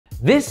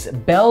This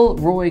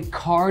Bellroy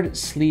Card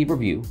Sleeve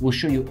review will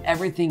show you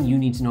everything you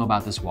need to know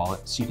about this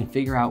wallet so you can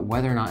figure out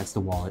whether or not it's the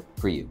wallet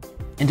for you.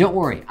 And don't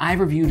worry, I've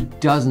reviewed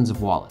dozens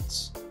of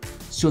wallets.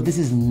 So if this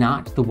is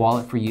not the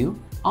wallet for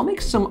you, I'll make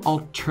some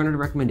alternative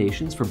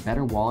recommendations for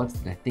better wallets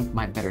that I think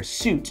might better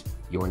suit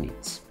your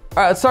needs.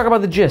 All right, let's talk about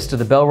the gist of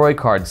the Bellroy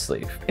Card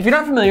Sleeve. If you're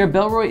not familiar,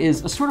 Bellroy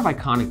is a sort of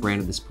iconic brand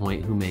at this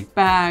point who make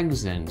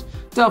bags and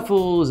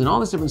duffels and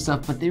all this different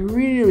stuff, but they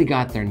really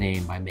got their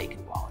name by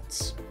making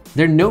wallets.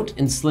 Their Note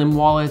and Slim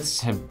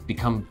wallets have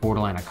become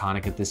borderline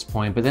iconic at this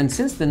point, but then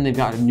since then they've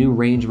got a new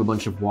range of a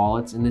bunch of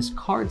wallets, and this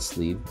card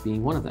sleeve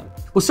being one of them.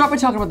 We'll start by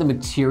talking about the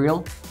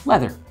material,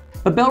 leather.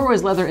 But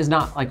Bellroy's leather is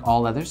not like all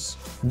leathers.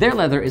 Their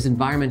leather is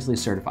environmentally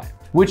certified,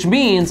 which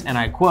means, and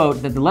I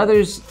quote, that the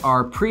leathers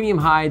are premium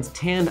hides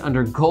tanned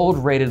under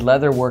gold-rated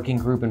leather working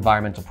group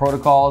environmental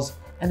protocols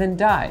and then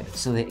dyed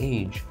so they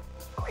age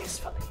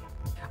gracefully.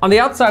 On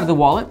the outside of the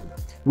wallet,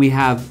 we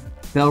have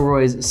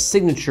Bellroy's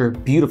signature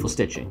beautiful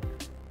stitching.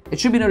 It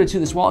should be noted too,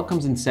 this wallet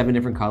comes in 7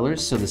 different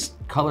colors, so the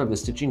color of the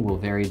stitching will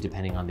vary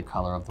depending on the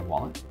color of the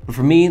wallet. But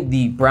for me,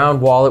 the brown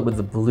wallet with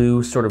the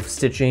blue sort of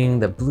stitching,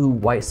 the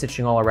blue-white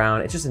stitching all around,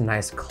 it's just a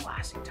nice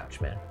classic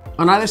touch, man.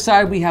 On either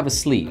side, we have a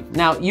sleeve.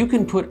 Now, you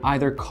can put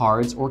either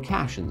cards or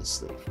cash in the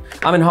sleeve.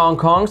 I'm in Hong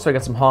Kong, so I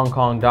got some Hong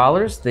Kong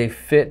dollars. They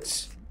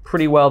fit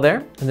pretty well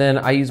there. And then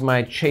I use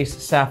my Chase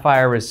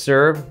Sapphire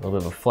Reserve, a little bit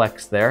of a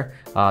flex there,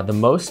 the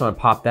most, so I'm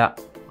gonna pop that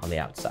on the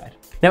outside.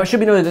 Now, it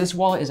should be noted that this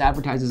wallet is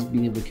advertised as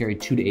being able to carry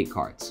 2 to 8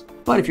 cards.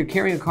 But if you're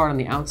carrying a card on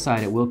the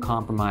outside, it will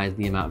compromise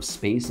the amount of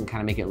space and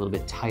kind of make it a little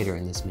bit tighter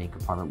in this main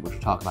compartment, which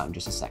we'll talk about in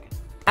just a second.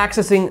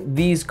 Accessing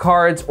these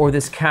cards or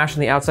this cash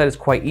on the outside is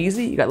quite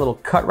easy. You got a little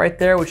cut right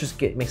there, which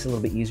just makes it a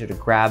little bit easier to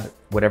grab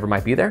whatever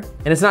might be there.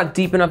 And it's not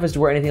deep enough as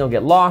to where anything will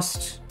get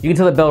lost. You can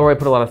tell that Bellroy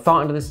put a lot of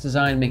thought into this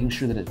design, making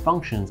sure that it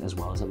functions as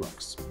well as it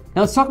looks.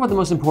 Now let's talk about the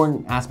most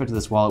important aspect of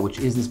this wallet, which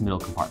is this middle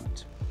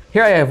compartment.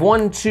 Here I have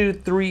 1, 2,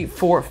 3,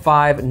 4,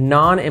 5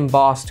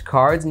 non-embossed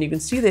cards, and you can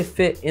see they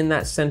fit in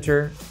that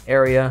center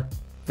area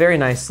very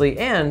nicely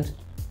and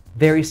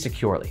very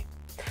securely.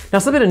 Now,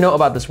 something to note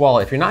about this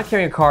wallet, if you're not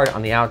carrying a card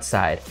on the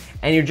outside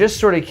and you're just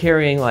sort of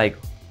carrying like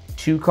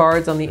 2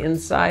 cards on the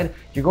inside,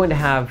 you're going to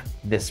have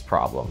this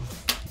problem.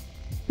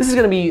 This is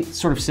gonna be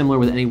sort of similar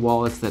with any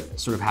wallets that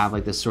sort of have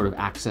like this sort of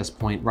access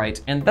point, right?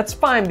 And that's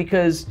fine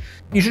because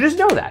you should just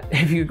know that.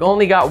 If you've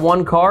only got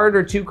 1 card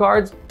or 2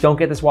 cards, don't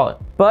get this wallet.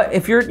 But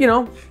if you're,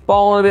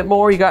 balling a bit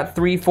more, you got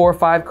 3, 4,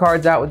 5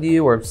 cards out with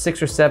you or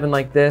 6 or 7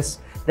 like this,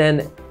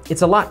 then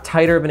it's a lot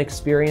tighter of an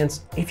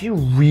experience. If you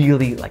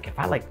really, if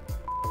I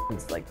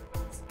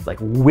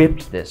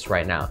whipped this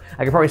right now,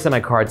 I could probably send my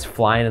cards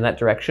flying in that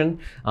direction,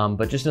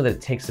 but just know that it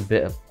takes a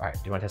bit of, all right,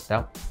 do you wanna test it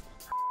out?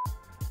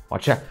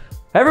 Watch out.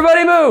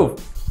 Everybody move!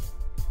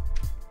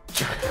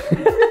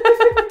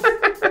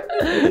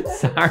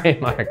 Sorry,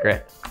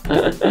 Margaret.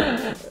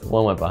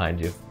 One went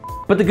behind you.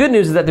 But the good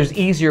news is that there's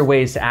easier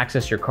ways to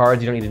access your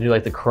cards. You don't need to do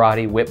like the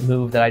karate whip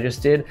move that I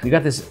just did. We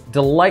got this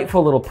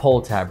delightful little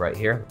pull tab right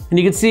here. And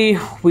you can see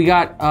we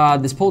got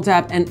this pull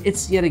tab, and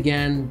it's yet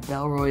again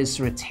Bellroy's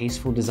sort of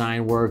tasteful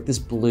design work. This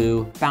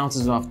blue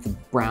bounces off the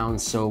brown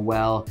so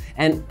well.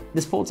 And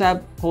this pull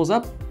tab pulls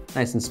up,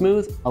 nice and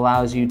smooth,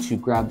 allows you to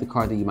grab the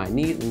card that you might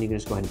need, and you can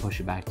just go ahead and push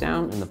it back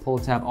down, and the pull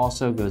tab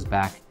also goes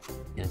back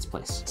in its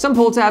place. Some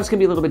pull tabs can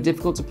be a little bit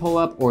difficult to pull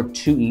up or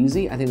too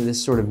easy. I think that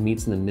this sort of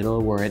meets in the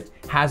middle where it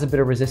has a bit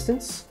of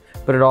resistance,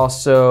 but it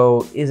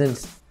also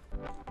isn't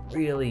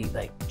really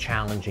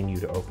challenging you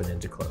to open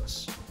and to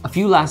close. A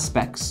few last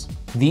specs.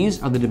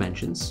 These are the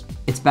dimensions.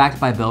 It's backed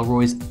by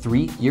Bellroy's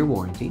 3-year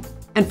warranty.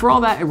 And for all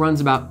that, it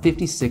runs about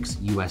 $56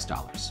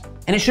 US.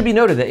 And it should be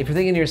noted that if you're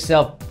thinking to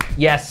yourself,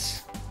 yes,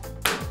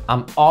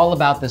 I'm all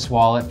about this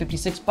wallet,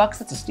 56 bucks,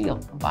 that's a steal,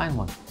 I'm buying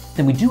one.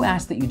 Then we do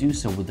ask that you do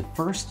so with the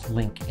first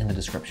link in the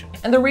description.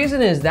 And the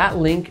reason is that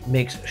link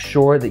makes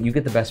sure that you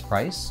get the best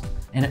price,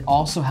 and it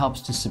also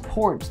helps to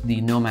support the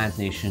Nomads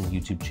Nation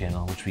YouTube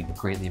channel, which we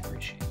greatly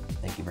appreciate.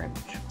 Thank you very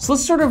much. So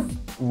let's sort of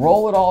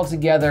roll it all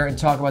together and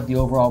talk about the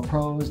overall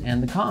pros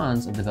and the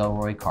cons of the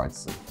Bellroy Card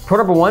Sleeve. Pro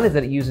number 1 is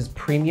that it uses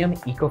premium,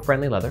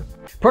 eco-friendly leather.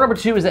 Pro number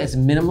 2 is that it's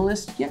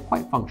minimalist, yet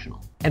quite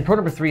functional. And pro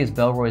number 3 is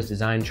Bellroy's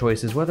design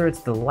choices, whether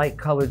it's the light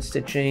colored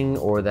stitching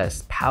or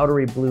this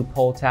powdery blue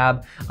pull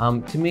tab.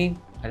 To me,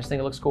 I just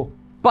think it looks cool.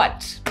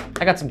 But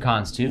I got some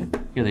cons too.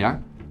 Here they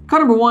are. Con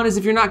number 1 is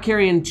if you're not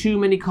carrying too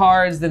many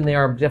cards, then they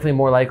are definitely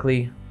more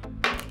likely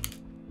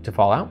to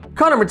fall out.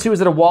 Con number 2 is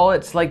that a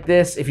wallet like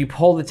this, if you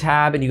pull the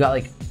tab and you got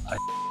like a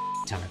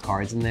ton of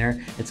cards in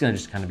there, it's gonna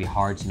just kind of be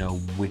hard to know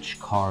which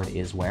card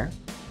is where.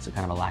 So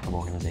kind of a lack of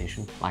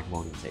organization. That's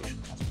what it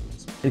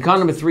is. And con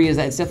number 3 is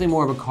that it's definitely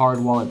more of a card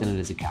wallet than it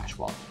is a cash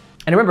wallet.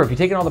 And remember, if you're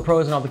taking all the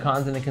pros and all the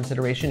cons into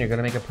consideration, you're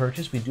gonna make a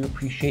purchase, we do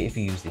appreciate if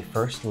you use the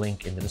first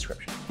link in the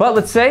description. But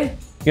let's say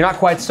you're not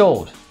quite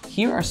sold.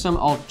 Here are some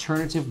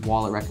alternative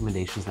wallet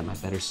recommendations that might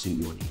better suit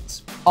your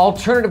needs.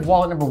 Alternative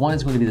wallet number 1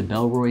 is going to be the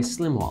Bellroy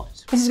Slim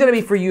Wallet. This is going to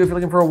be for you if you're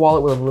looking for a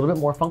wallet with a little bit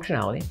more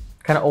functionality,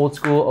 kind of old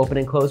school open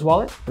and close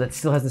wallet, but that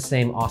still has the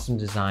same awesome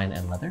design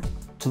and leather.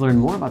 To learn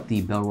more about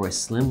the Bellroy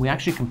Slim, we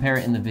actually compare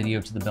it in the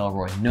video to the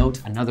Bellroy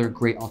Note, another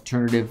great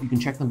alternative. You can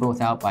check them both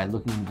out by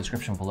looking in the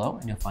description below,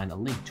 and you'll find a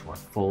link to our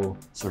full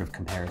sort of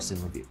comparison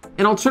review.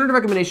 And alternative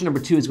recommendation number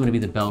 2 is going to be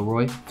the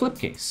Bellroy Flip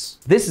Case.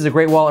 This is a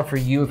great wallet for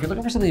you if you're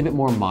looking for something a bit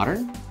more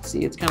modern. See,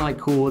 it's kind of like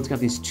cool. It's got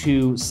these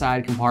 2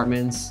 side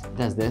compartments. It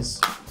does this.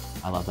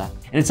 I love that.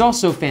 And it's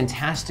also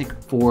fantastic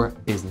for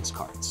business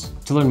cards.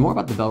 To learn more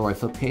about the Bellroy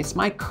Flip Case,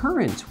 my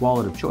current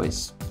wallet of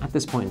choice, at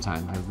this point in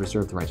time, I've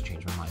reserved the right to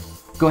change my mind.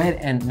 Go ahead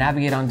and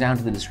navigate on down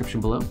to the description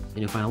below, and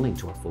you'll find a link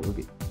to our full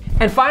review.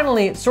 And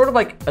finally, sort of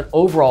like an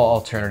overall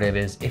alternative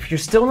is, if you're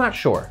still not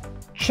sure,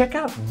 check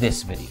out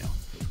this video,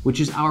 which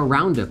is our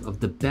roundup of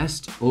the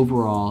best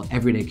overall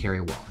everyday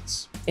carry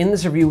wallets. In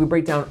this review, we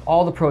break down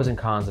all the pros and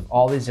cons of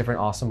all these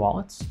different awesome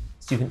wallets,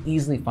 so you can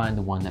easily find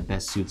the one that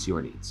best suits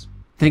your needs.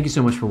 Thank you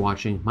so much for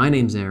watching. My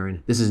name's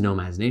Aaron, this is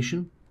Nomads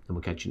Nation, and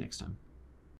we'll catch you next time.